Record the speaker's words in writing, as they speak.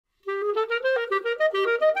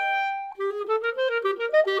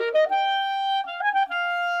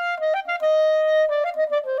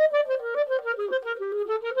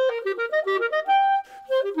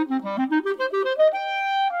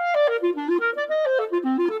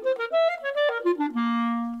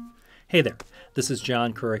Hey there, this is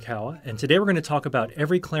John Kurikawa, and today we're going to talk about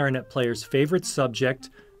every clarinet player's favorite subject,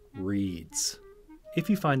 reeds. If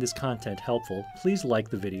you find this content helpful, please like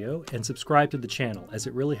the video and subscribe to the channel as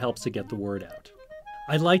it really helps to get the word out.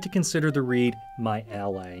 I'd like to consider the reed my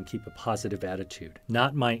ally and keep a positive attitude,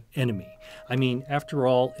 not my enemy. I mean, after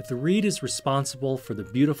all, if the reed is responsible for the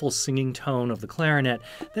beautiful singing tone of the clarinet,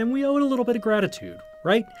 then we owe it a little bit of gratitude,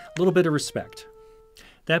 right? A little bit of respect.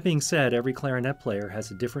 That being said, every clarinet player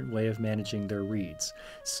has a different way of managing their reeds,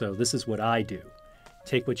 so this is what I do.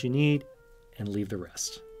 Take what you need and leave the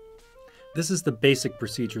rest. This is the basic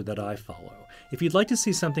procedure that I follow. If you'd like to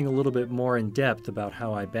see something a little bit more in depth about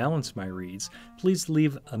how I balance my reeds, please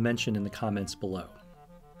leave a mention in the comments below.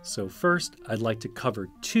 So first, I'd like to cover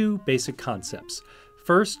two basic concepts.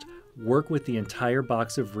 First, work with the entire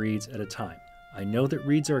box of reeds at a time. I know that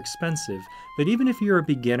reeds are expensive, but even if you're a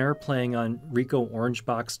beginner playing on Rico Orange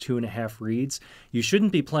Box 2.5 reeds, you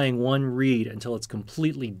shouldn't be playing one reed until it's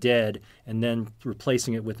completely dead and then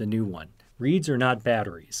replacing it with a new one. Reeds are not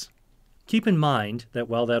batteries. Keep in mind that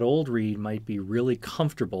while that old reed might be really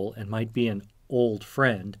comfortable and might be an old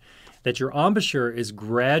friend, that your embouchure is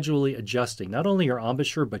gradually adjusting, not only your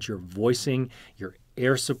embouchure, but your voicing, your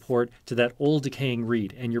air support to that old decaying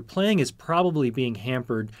reed, and your playing is probably being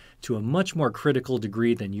hampered to a much more critical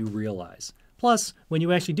degree than you realize. Plus, when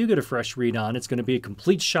you actually do get a fresh reed on, it's going to be a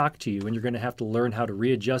complete shock to you, and you're going to have to learn how to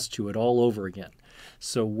readjust to it all over again.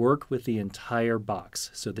 So work with the entire box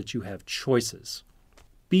so that you have choices.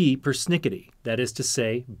 Be persnickety, that is to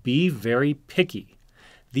say, be very picky.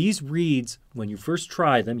 These reeds, when you first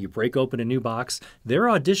try them, you break open a new box, they're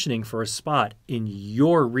auditioning for a spot in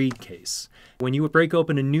your reed case. When you break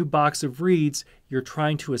open a new box of reeds, you're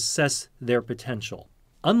trying to assess their potential.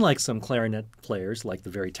 Unlike some clarinet players, like the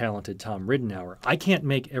very talented Tom Ridenour, I can't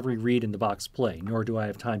make every reed in the box play, nor do I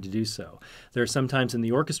have time to do so. There are some times in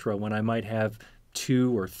the orchestra when I might have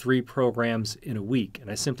 2 or 3 programs in a week,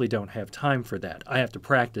 and I simply don't have time for that. I have to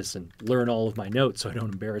practice and learn all of my notes so I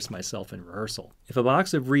don't embarrass myself in rehearsal. If a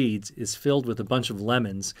box of reeds is filled with a bunch of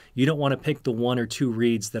lemons, you don't want to pick the 1 or 2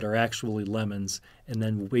 reeds that are actually lemons and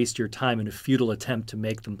then waste your time in a futile attempt to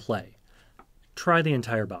make them play. Try the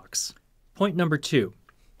entire box. Point number 2.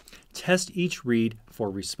 Test each reed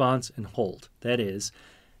for response and hold. That is,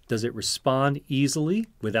 does it respond easily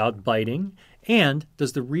without biting? And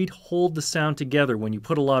does the reed hold the sound together when you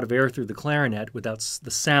put a lot of air through the clarinet without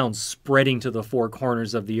the sound spreading to the 4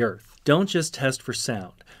 corners of the earth? Don't just test for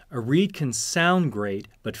sound. A reed can sound great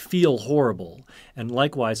but feel horrible. And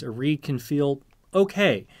likewise, a reed can feel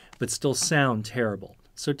okay but still sound terrible.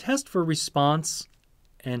 So test for response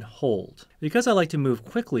and hold. Because I like to move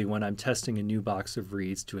quickly when I'm testing a new box of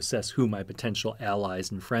reeds to assess who my potential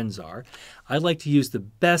allies and friends are, I like to use the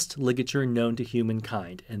best ligature known to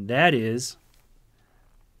humankind, and that is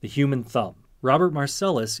the human thumb. Robert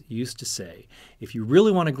Marcellus used to say, if you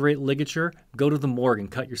really want a great ligature, go to the morgue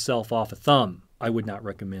and cut yourself off a thumb. I would not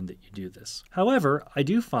recommend that you do this. However, I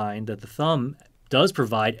do find that the thumb does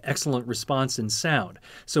provide excellent response and sound.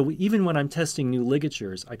 So even when I'm testing new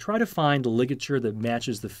ligatures, I try to find a ligature that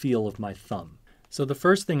matches the feel of my thumb. So the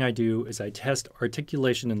first thing I do is I test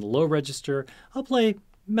articulation in the low register. I'll play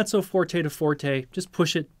mezzo forte to forte, just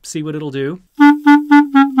push it, see what it'll do.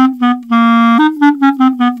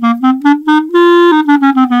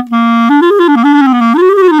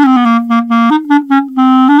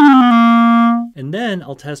 And then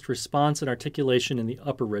I'll test response and articulation in the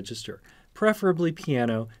upper register, preferably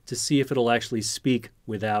piano, to see if it'll actually speak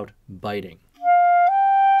without biting.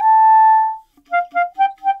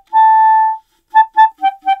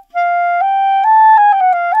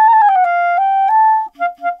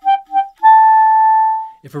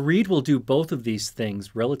 If a reed will do both of these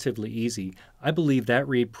things relatively easy, I believe that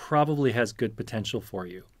reed probably has good potential for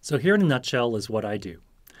you. So here in a nutshell is what I do.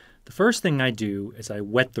 The first thing I do is I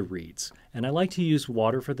wet the reeds, and I like to use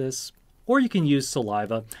water for this, or you can use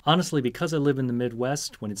saliva. Honestly, because I live in the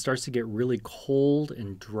Midwest, when it starts to get really cold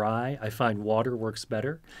and dry, I find water works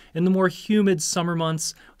better. In the more humid summer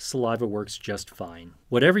months, saliva works just fine.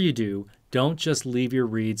 Whatever you do, don't just leave your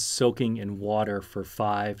reeds soaking in water for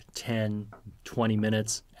 5, 10, 20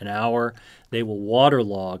 minutes, an hour. They will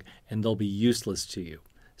waterlog and they'll be useless to you.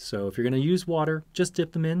 So if you're going to use water, just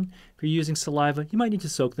dip them in. If you're using saliva, you might need to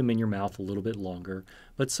soak them in your mouth a little bit longer,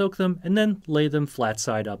 but soak them and then lay them flat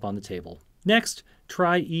side up on the table. Next,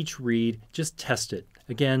 try each reed, just test it.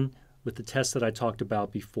 Again, with the test that I talked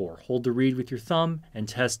about before. Hold the reed with your thumb and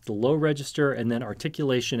test the low register and then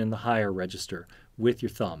articulation in the higher register. with your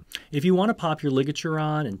thumb. If you want to pop your ligature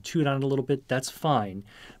on and tune on it a little bit, that's fine,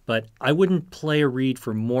 but I wouldn't play a reed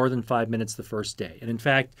for more than 5 minutes the first day. And in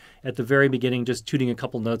fact, at the very beginning, just tuning a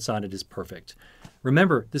couple notes on it is perfect.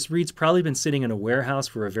 Remember, this reed's probably been sitting in a warehouse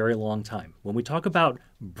for a very long time. When we talk about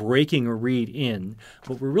breaking a reed in,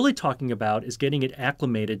 what we're really talking about is getting it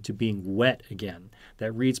acclimated to being wet again.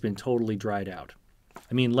 That reed's been totally dried out.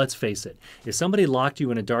 I mean, let's face it, if somebody locked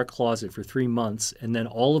you in a dark closet for 3 months and then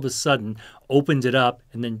all of a sudden opened it up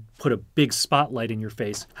and then put a big spotlight in your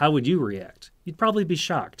face, how would you react? You'd probably be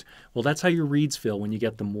shocked. Well, that's how your reeds feel when you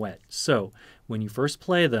get them wet. So when you first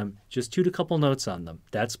play them, just toot a couple notes on them.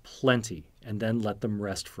 That's plenty, and then let them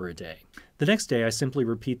rest for a day. The next day, I simply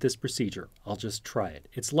repeat this procedure. I'll just try it.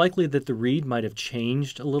 It's likely that the reed might have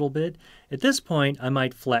changed a little bit. At this point, I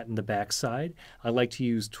might flatten the backside. I like to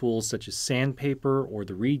use tools such as sandpaper or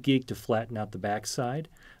the Reed Geek to flatten out the backside.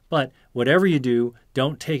 But whatever you do,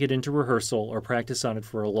 don't take it into rehearsal or practice on it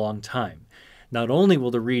for a long time. Not only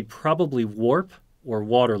will the reed probably warp or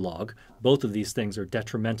waterlog, both of these things are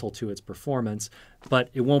detrimental to its performance, but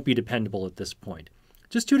it won't be dependable at this point.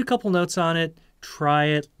 Just toot a couple notes on it, try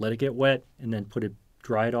it, let it get wet, and then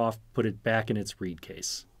dry it off, put it back in its reed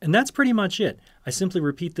case. And that's pretty much it. I simply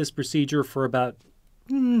repeat this procedure for about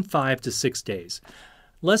 5 to 6 days.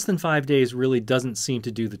 Less than 5 days really doesn't seem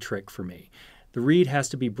to do the trick for me. The reed has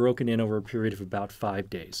to be broken in over a period of about 5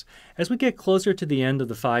 days. As we get closer to the end of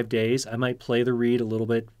the 5 days, I might play the reed a little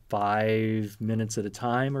bit, 5 minutes at a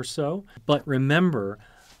time or so. But remember,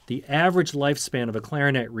 the average lifespan of a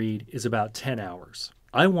clarinet reed is about 10 hours.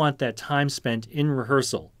 I want that time spent in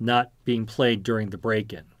rehearsal, not being played during the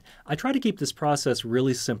break-in. I try to keep this process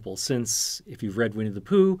really simple since, if you've read Winnie the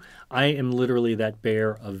Pooh, I am literally that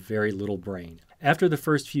bear of very little brain. After the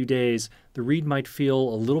first few days, the reed might feel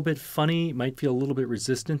a little bit funny, might feel a little bit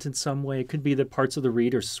resistant in some way. It could be that parts of the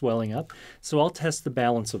reed are swelling up. So I'll test the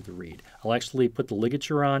balance of the reed. I'll actually put the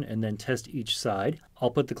ligature on and then test each side. I'll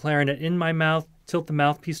put the clarinet in my mouth, tilt the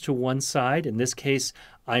mouthpiece to one side. In this case,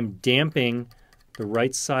 I'm damping the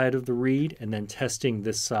right side of the reed and then testing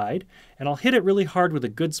this side. And I'll hit it really hard with a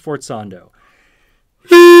good sforzando.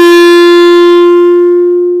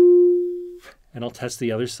 And I'll test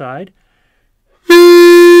the other side.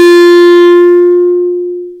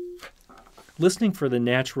 Listening for the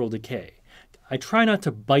natural decay. I try not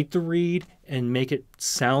to bite the reed and make it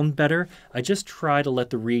sound better. I just try to let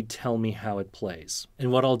the reed tell me how it plays.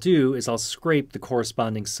 And what I'll do is I'll scrape the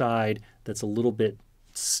corresponding side that's a little bit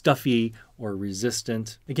stuffy or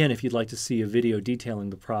resistant. Again, if you'd like to see a video detailing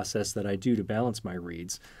the process that I do to balance my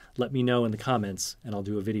reeds, let me know in the comments and I'll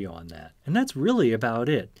do a video on that. And that's really about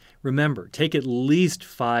it. Remember, take at least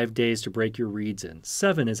 5 days to break your reeds in.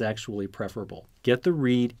 7 is actually preferable. Get the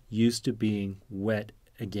reed used to being wet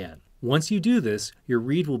again. Once you do this, your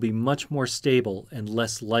reed will be much more stable and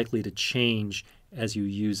less likely to change as you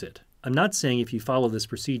use it. I'm not saying if you follow this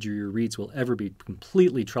procedure, your reeds will ever be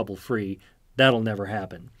completely trouble-free. That'll never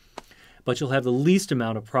happen. But you'll have the least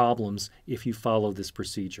amount of problems if you follow this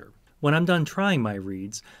procedure. When I'm done trying my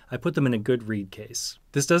reeds, I put them in a good reed case.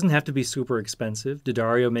 This doesn't have to be super expensive.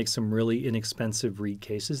 D'Addario makes some really inexpensive reed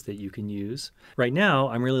cases that you can use. Right now,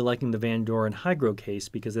 I'm really liking the Van Doren Hygro case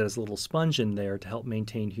because it has a little sponge in there to help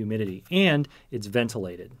maintain humidity, and it's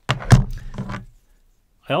ventilated.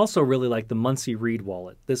 I also really like the Muncie Reed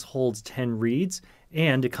Wallet. This holds 10 reeds,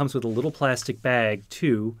 and it comes with a little plastic bag,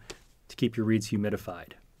 too, to keep your reeds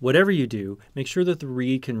humidified. Whatever you do, make sure that the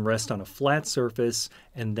reed can rest on a flat surface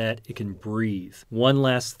and that it can breathe. One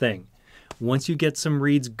last thing. Once you get some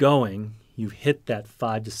reeds going, you've hit that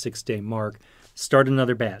 5 to 6 day mark, start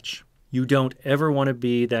another batch. You don't ever want to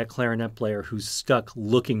be that clarinet player who's stuck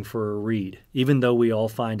looking for a reed, even though we all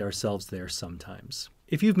find ourselves there sometimes.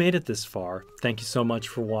 If you've made it this far, thank you so much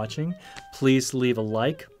for watching. Please leave a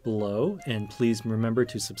like below, and please remember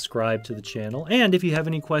to subscribe to the channel. And if you have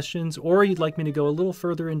any questions, or you'd like me to go a little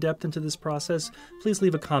further in depth into this process, please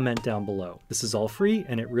leave a comment down below. This is all free,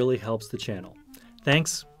 and it really helps the channel.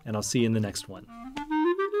 Thanks, and I'll see you in the next one.